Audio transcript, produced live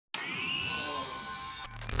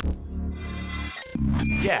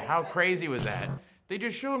Yeah, how crazy was that? They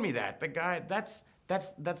just showed me that. The guy, that's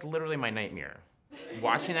literally my nightmare.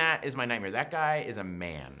 Watching that is my nightmare. That guy is a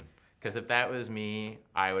man. Because if that was me,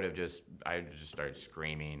 I would have just started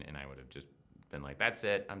screaming, and I would have just been like, that's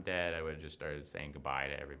it, I'm dead. I would have just started saying goodbye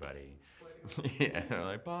to everybody. Yeah,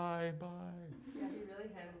 like, bye, bye. Yeah, he really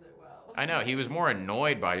handled it well. I know, he was more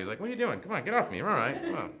annoyed by it. He was like, what are you doing? Come on, get off me, you're all right,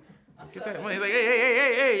 come on. Get that. He's like,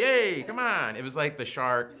 hey, come on. It was like the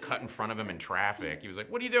shark cut in front of him in traffic. He was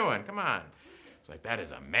like, what are you doing? Come on. It's like, that is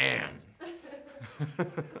a man.